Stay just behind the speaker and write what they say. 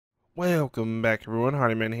Welcome back, everyone.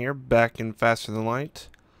 Hardyman here, back in Faster Than Light.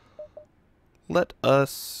 Let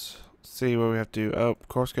us see what we have to do. Oh, of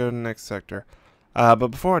course, go to the next sector. But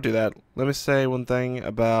before I do that, let me say one thing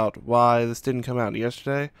about why this didn't come out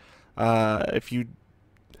yesterday. If you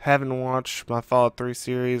haven't watched my Fallout 3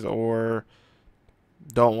 series, or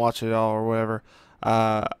don't watch it at all, or whatever,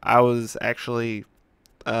 I was actually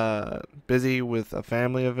busy with a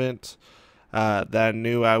family event that I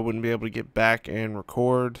knew I wouldn't be able to get back and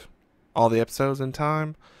record all the episodes in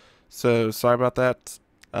time. So sorry about that.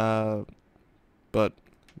 But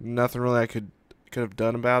nothing really I could have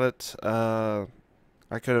done about it. I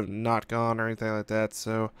could have not gone or anything like that.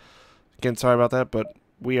 So again, sorry about that. But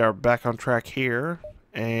we are back on track here,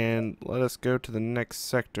 and let us go to the next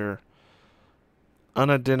sector.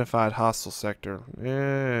 Unidentified hostile sector.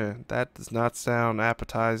 That does not sound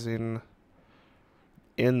appetizing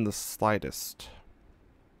in the slightest.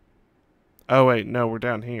 Oh wait, no, we're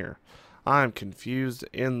down here. I'm confused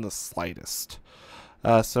in the slightest.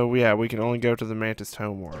 So yeah, we can only go to the Mantis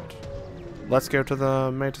homeworld. Let's go to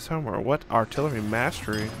the Mantis homeworld. What? Artillery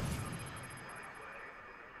mastery?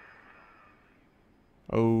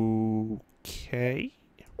 Okay.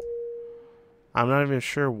 I'm not even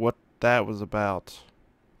sure what that was about.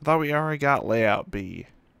 I thought we already got layout B.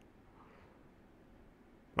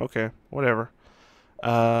 Okay, whatever.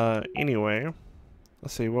 Anyway,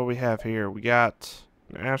 let's see what we have here. We got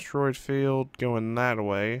an asteroid field going that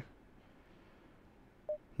way.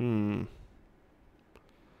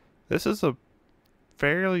 This is a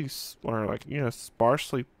fairly, or like,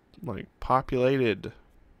 sparsely populated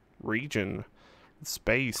region.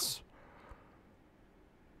 Space.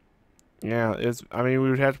 Yeah, I mean, we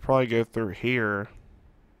would have to probably go through here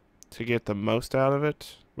to get the most out of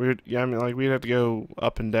it. Yeah, I mean, like, we'd have to go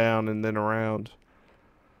up and down and then around.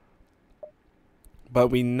 But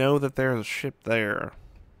we know that there's a ship there.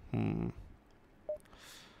 I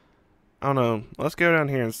don't know. Let's go down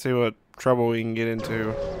here and see what trouble we can get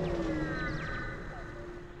into.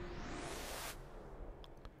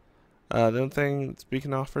 The other thing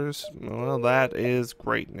Beacon offers, well, that is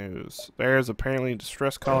great news. There's apparently a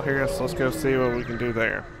distress call here, so let's go see what we can do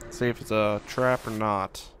there. See if it's a trap or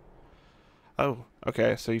not. Oh,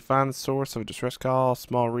 okay, so you find the source of a distress call,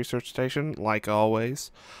 small research station, like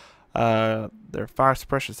always. Their fire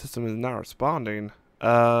suppression system is not responding.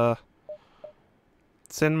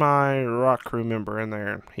 Send my rock crew member in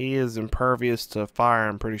there. He is impervious to fire,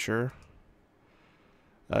 I'm pretty sure.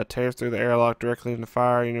 Tears through the airlock directly into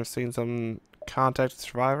fire. You know, seen some contacted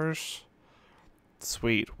survivors?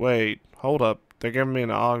 Sweet. Wait, hold up. They're giving me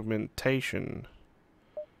an augmentation.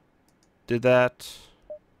 Did that...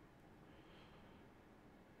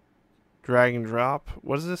 drag and drop?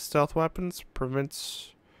 What is this? Stealth weapons?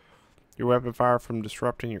 Prevents your weapon fire from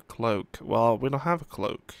disrupting your cloak. Well, we don't have a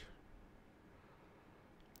cloak.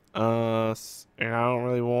 And I don't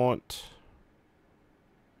really want...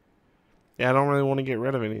 Yeah, I don't really want to get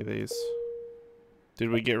rid of any of these. Did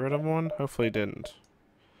we get rid of one? Hopefully didn't.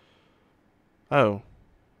 Oh.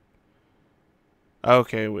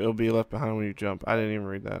 Okay, it'll be left behind when you jump. I didn't even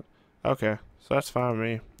read that. Okay, so that's fine with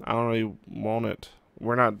me. I don't really want it.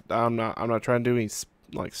 I'm not trying to do any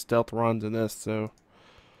like stealth runs in this, so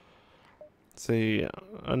let's see.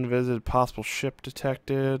 Unvisited possible ship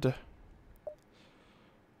detected.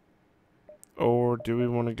 Or do we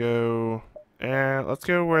want to go... let's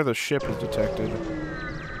go where the ship is detected.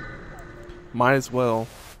 Might as well.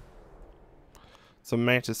 Some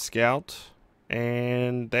Mantis scout,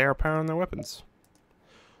 and they are powering their weapons.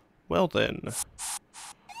 Well then.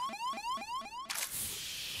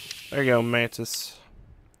 There you go, Mantis.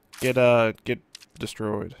 Get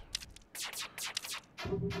destroyed.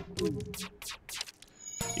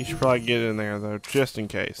 You should probably get in there though, just in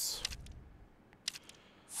case.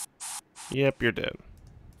 Yep, you're dead.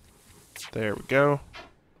 There we go.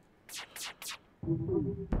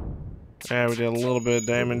 Yeah, we did a little bit of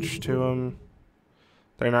damage to them.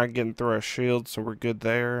 They're not getting through our shield, so we're good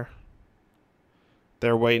there.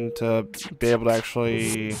 They're waiting to be able to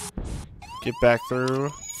actually get back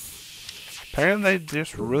through. Apparently they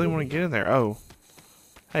just really want to get in there. Oh.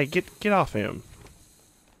 Hey, get off him.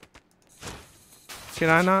 Can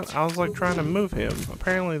I not? I was like trying to move him.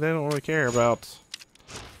 Apparently they don't really care about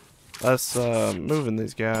us moving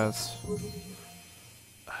these guys.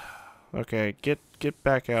 Okay, get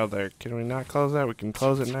back out of there. Can we not close that? We can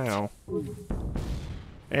close it now.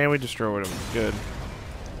 And we destroyed them. Good.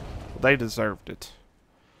 They deserved it.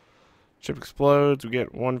 Ship explodes. We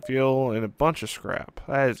get 1 fuel and a bunch of scrap.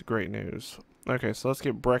 That is great news. Okay, so let's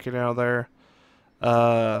get Brecken out of there.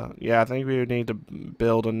 Yeah, I think we would need to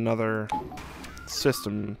build another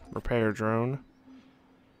system repair drone.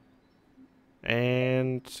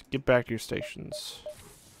 And get back to your stations.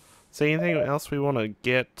 See, anything else we want to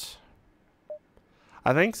get?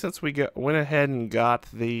 I think since we went ahead and got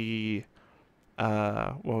the,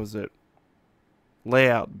 what was it?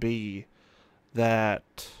 Layout B,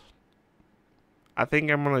 that I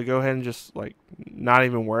think I'm going to go ahead and just, like, not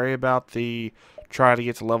even worry about the try to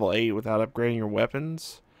get to level 8 without upgrading your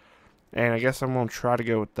weapons. And I guess I'm going to try to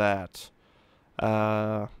go with that.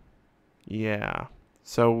 Yeah.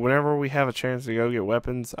 So whenever we have a chance to go get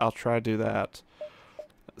weapons, I'll try to do that.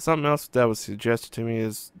 Something else that was suggested to me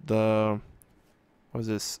is the, what was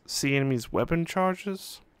this? See enemies weapon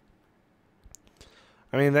charges?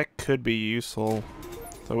 I mean, that could be useful.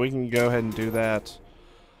 So we can go ahead and do that.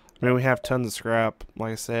 I mean, we have tons of scrap,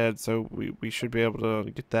 like I said, so we should be able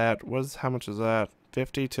to get that. How much is that?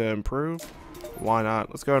 50 to improve? Why not?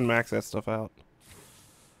 Let's go ahead and max that stuff out.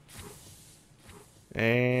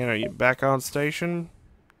 And are you back on station?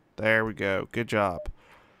 There we go. Good job.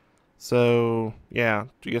 So, yeah,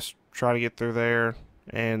 just try to get through there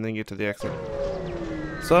and then get to the exit.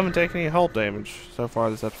 So I haven't taken any hull damage so far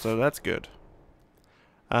this episode. That's good.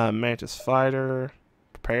 Mantis fighter,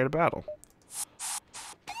 prepare to battle.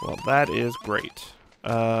 Well, that is great.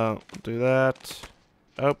 Do that.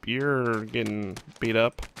 Oh, you're getting beat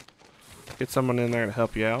up. Get someone in there to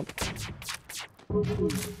help you out.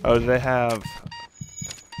 Oh, do they have...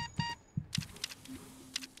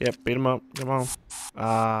 Yep, beat them up. Come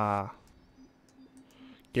on.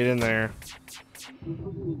 Get in there.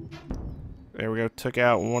 There we go. Took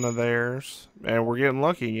out one of theirs. And we're getting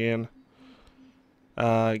lucky again.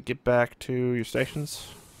 Get back to your stations.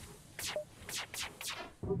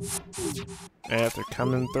 And if they're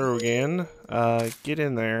coming through again, get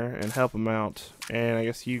in there and help them out. And I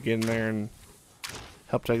guess you get in there and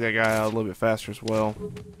help take that guy out a little bit faster as well.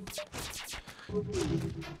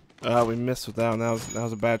 We missed with that one. That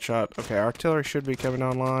was a bad shot. Okay, artillery should be coming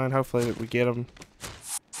online. Hopefully we get them.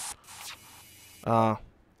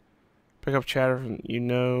 Pick up chatter from, you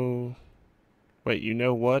know... Wait, you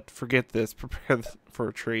know what? Forget this. Prepare for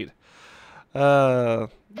retreat.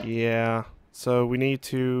 Yeah. So we need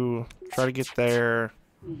to try to get there.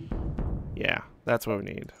 Yeah, that's what we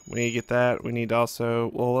need. We need to get that. We need to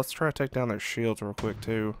also... Well, let's try to take down their shields real quick,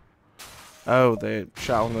 too. Oh, they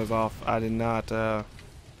shot one of those off. I did not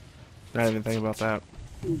even think about that.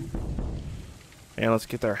 And let's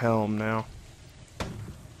get their helm now.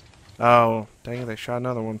 Oh, dang it, they shot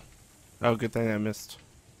another one. Oh, good thing I missed.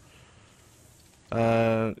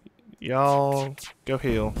 Y'all go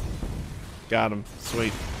heal. Got him.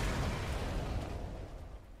 Sweet.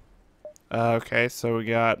 Okay, so we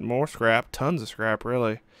got more scrap, tons of scrap,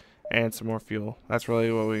 really, and some more fuel. That's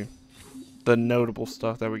really what the notable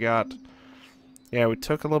stuff that we got. Yeah, we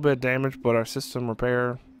took a little bit of damage, but our system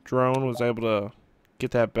repair drone was able to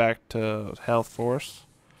get that back to health for us.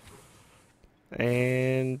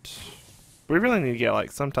 And we really need to get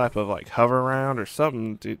like some type of like hover around or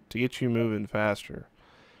something to get you moving faster.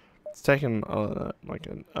 It's taking like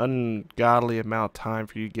an ungodly amount of time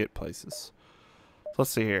for you to get places. So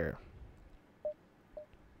let's see here.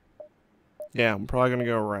 Yeah, I'm probably gonna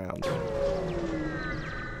go around.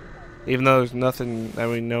 Even though there's nothing that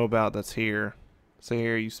we know about that's here. So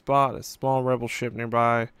here you spot a small rebel ship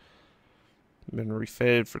nearby. Been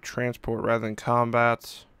refitted for transport rather than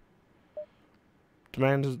combat.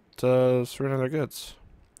 Demanded to surrender their goods.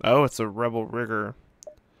 Oh, it's a rebel rigger.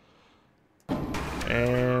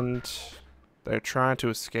 And they're trying to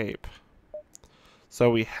escape. So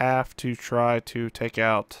we have to try to take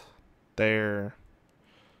out their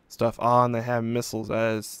stuff on. They have missiles.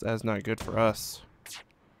 That's not good for us.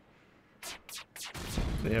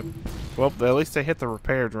 Yep. Well, at least they hit the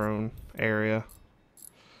repair drone area.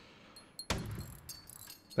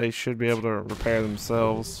 They should be able to repair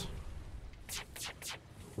themselves.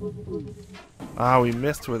 Ah, we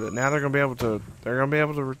missed with it. Now they're gonna be able to. They're gonna be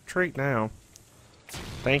able to retreat now.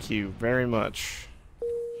 Thank you very much.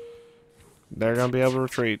 They're gonna be able to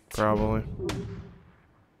retreat probably.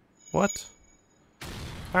 What?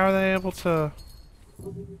 How are they able to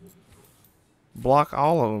block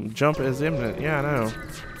all of them? Jump is imminent. Yeah,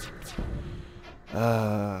 I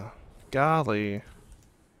know. Golly.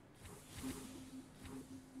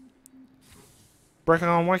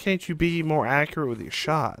 Brecon, why can't you be more accurate with your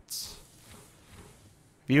shots?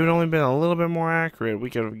 If you had only been a little bit more accurate,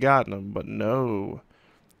 we could have gotten them, but no.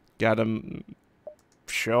 Gotta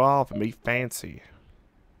show off and be fancy.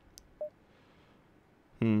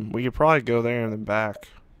 We could probably go there and then back.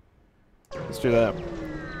 Let's do that.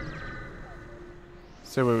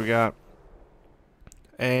 See what we got.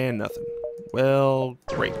 And nothing. Well,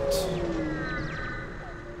 great.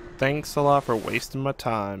 Thanks a lot for wasting my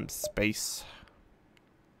time, space.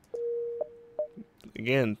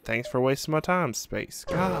 Again, thanks for wasting my time, space.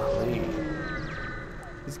 Golly.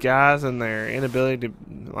 These guys and their inability to,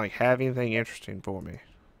 like, have anything interesting for me.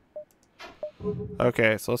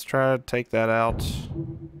 Okay, so let's try to take that out.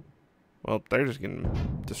 Well, they're just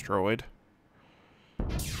getting destroyed.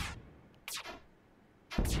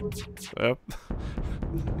 Yep.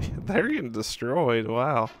 They're getting destroyed,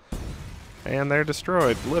 wow. And they're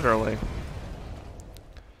destroyed, literally.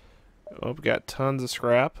 Oh, we got tons of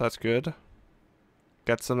scrap, that's good.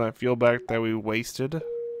 Got some of that fuel back that we wasted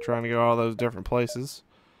trying to go all those different places.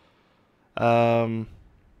 This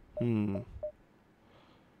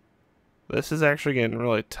is actually getting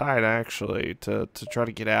really tight, actually, to try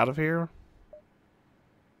to get out of here.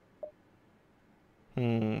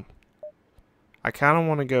 I kind of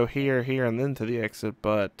want to go here, and then to the exit,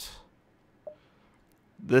 but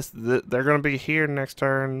they're going to be here next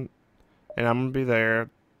turn, and I'm going to be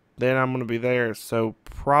there. Then I'm going to be there, so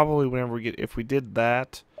probably whenever we get, if we did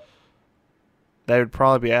that, they would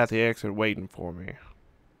probably be at the exit waiting for me.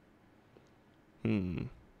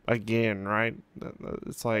 Again, right?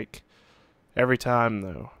 It's like every time,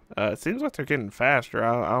 though. It seems like they're getting faster.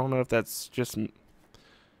 I don't know if that's just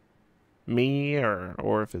me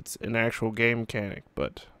or if it's an actual game mechanic,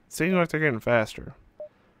 but it seems like they're getting faster.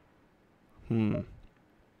 And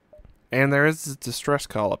there is this distress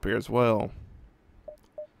call up here as well.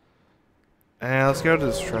 And let's go to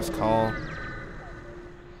the distress call.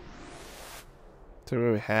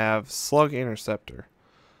 So we have Slug Interceptor.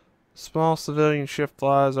 Small civilian ship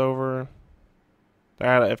flies over. They're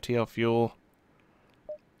out of FTL fuel.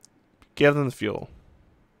 Give them the fuel.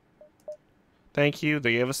 Thank you.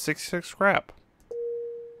 They gave us 66 scrap.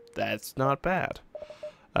 That's not bad.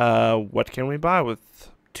 What can we buy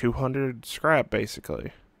with 200 scrap,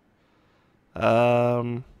 basically?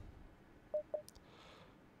 A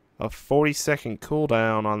 40-second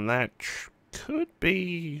cooldown on that could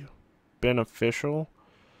be beneficial.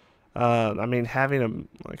 I mean, having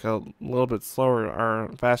a little bit slower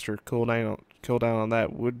or faster cooldown on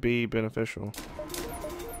that would be beneficial.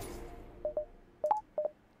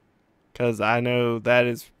 Because I know that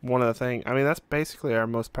is one of the things. I mean, that's basically our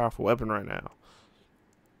most powerful weapon right now.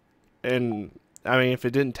 And, I mean, if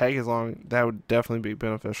it didn't take as long, that would definitely be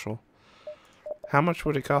beneficial. How much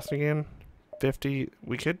would it cost again? 50.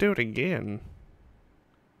 We could do it again.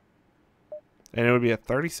 And it would be a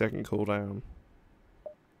 30-second cooldown.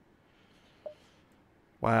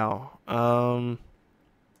 Wow. I'm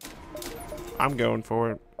going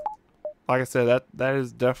for it. Like I said, that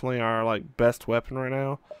is definitely our best weapon right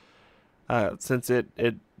now. Since it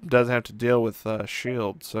doesn't have to deal with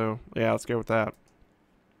shield, so yeah, let's go with that.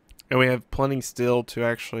 And we have plenty still to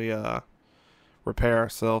actually repair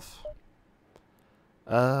ourselves.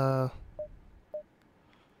 I'm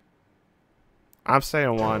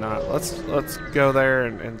saying why not? Let's go there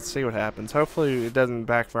and see what happens. Hopefully it doesn't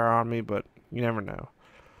backfire on me, but you never know.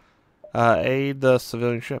 Aid the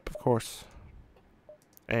civilian ship, of course.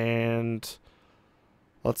 And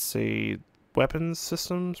let's see. Weapons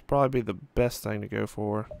systems probably be the best thing to go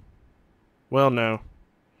for. Well, no.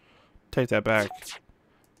 Take that back.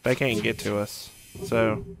 They can't get to us.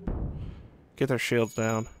 So, get their shields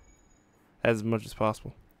down as much as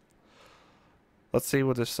possible. Let's see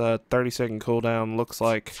what this 30-second cooldown looks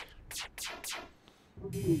like.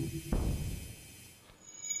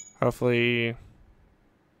 Hopefully,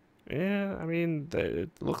 yeah, I mean, it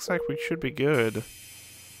looks like we should be good.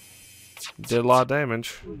 Did a lot of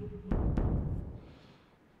damage.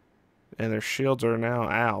 And their shields are now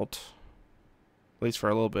out. At least for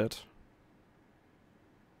a little bit.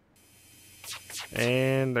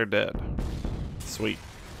 And they're dead. Sweet.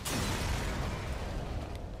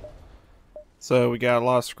 So we got a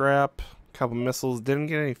lot of scrap, a couple missiles, didn't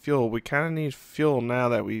get any fuel. We kind of need fuel now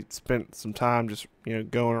that we spent some time just,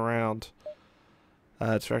 going around.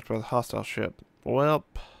 Distracted by the hostile ship. Well,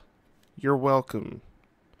 you're welcome.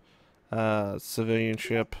 Civilian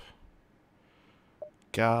ship.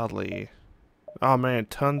 Godly. Oh man,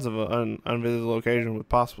 tons of unvisited locations with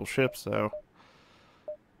possible ships though.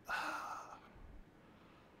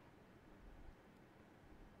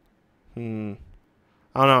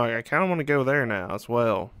 I don't know, I kind of want to go there now as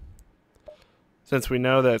well. Since we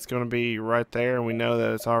know that it's going to be right there and we know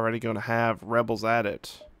that it's already going to have rebels at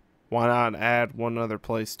it. Why not add one other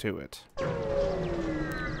place to it?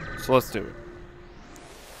 So let's do it.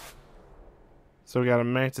 So we got a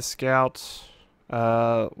Mantis Scout.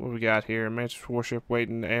 What we got here? A Mantis warship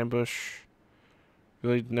waiting to ambush.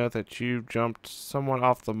 You need to note that you jumped somewhat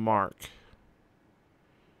off the mark.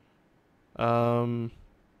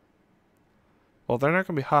 Well, they're not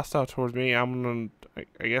going to be hostile towards me. I'm going to,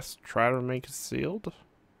 I guess, try to remain concealed.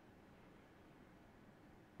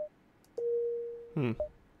 Hmm.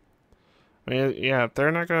 I mean, yeah, if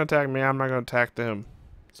they're not going to attack me, I'm not going to attack them.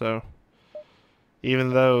 So,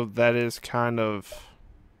 even though that is kind of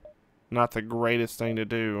not the greatest thing to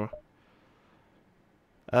do.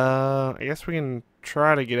 I guess we can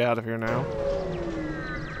try to get out of here now.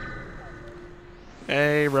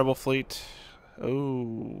 Hey, Rebel Fleet.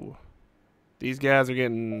 Oh. These guys are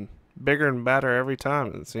getting bigger and badder every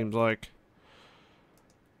time, it seems like.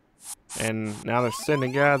 And now they're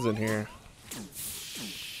sending guys in here.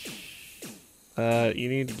 You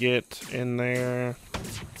need to get in there.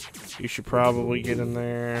 You should probably get in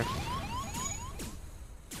there.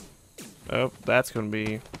 Oh, that's going to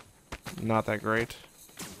be not that great.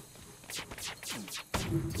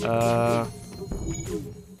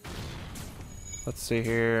 Let's see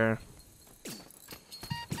here.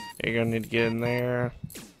 You're going to need to get in there.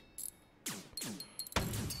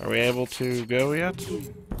 Are we able to go yet?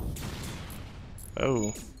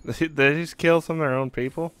 Oh. They just kill some of their own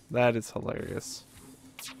people? That is hilarious.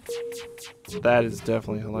 That is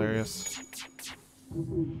definitely hilarious.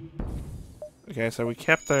 Okay, so we're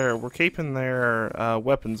keeping their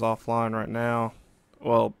weapons offline right now.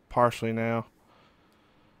 Well, partially now.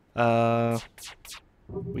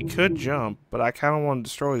 We could jump, but I kind of want to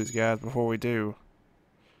destroy these guys before we do.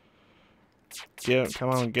 Come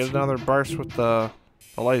on, get another burst with the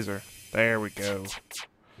laser. There we go.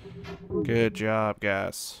 Good job,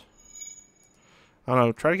 guys. I don't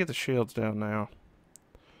know, try to get the shields down now.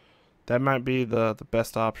 That might be the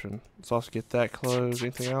best option. Let's also get that closed.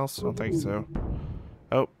 Anything else? I don't think so.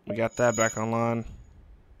 Oh, we got that back online.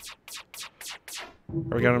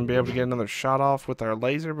 Are we going to be able to get another shot off with our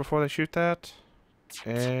laser before they shoot that?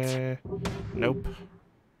 Nope.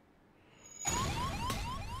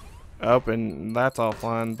 Oh, and that's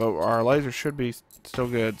offline, but our laser should be still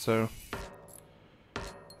good, so.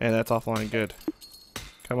 And that's offline, good.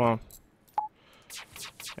 Come on.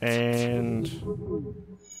 And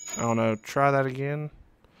I don't know, try that again.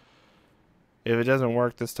 If it doesn't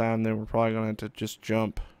work this time, then we're probably going to have to just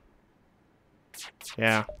jump.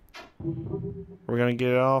 Yeah. We're going to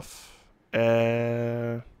get it off.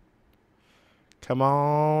 Come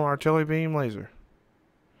on, artillery beam laser.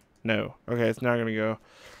 No. Okay, it's not going to go.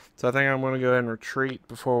 So I think I'm going to go ahead and retreat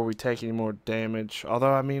before we take any more damage.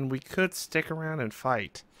 Although, I mean, we could stick around and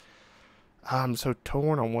fight. I'm so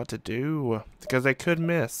torn on what to do. Because they could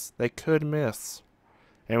miss. They could miss.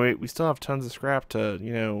 And we still have tons of scrap to,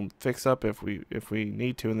 you know, fix up if we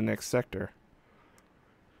need to in the next sector.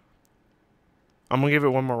 I'm going to give it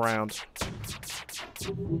one more round.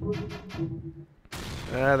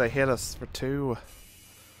 They hit us for 2.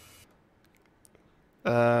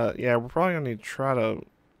 Yeah, we're probably going to need to try to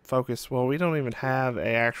focus. Well, we don't even have a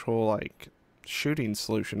actual, like, shooting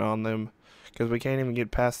solution on them. Because we can't even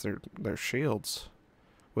get past their shields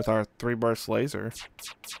with our 3-burst laser.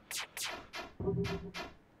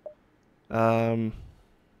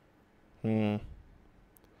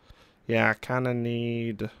 Yeah, I kind of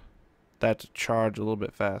need that to charge a little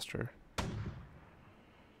bit faster.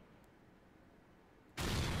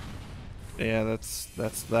 Yeah, that's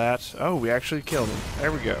that. Oh, we actually killed him.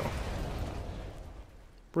 There we go.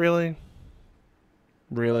 Really?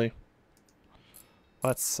 Really?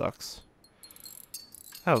 That sucks.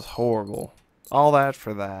 That was horrible. All that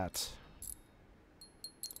for that.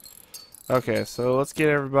 Okay, so let's get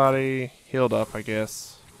everybody healed up, I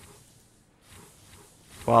guess.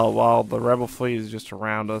 While the rebel fleet is just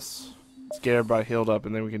around us. Let's get everybody healed up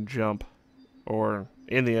and then we can jump. Or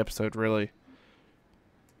end the episode, really.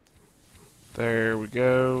 There we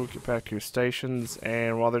go. Get back to your stations.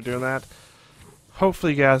 And while they're doing that,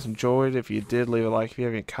 hopefully you guys enjoyed. If you did, leave a like. If you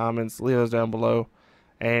have any comments, leave those down below.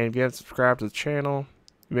 And if you haven't subscribed to the channel,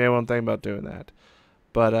 you may want to think about doing that.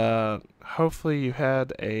 But hopefully you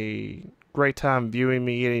had a great time viewing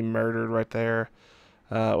me getting murdered right there.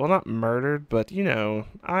 Well, not murdered, but, you know,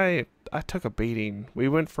 I took a beating. We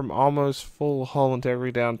went from almost full hull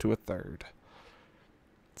integrity down to a 1/3.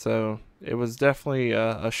 So, it was definitely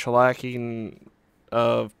a shellacking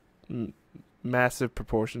of massive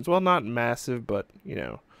proportions. Well, not massive, but, you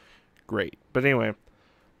know, great. But anyway,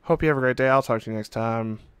 hope you have a great day. I'll talk to you next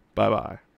time. Bye-bye.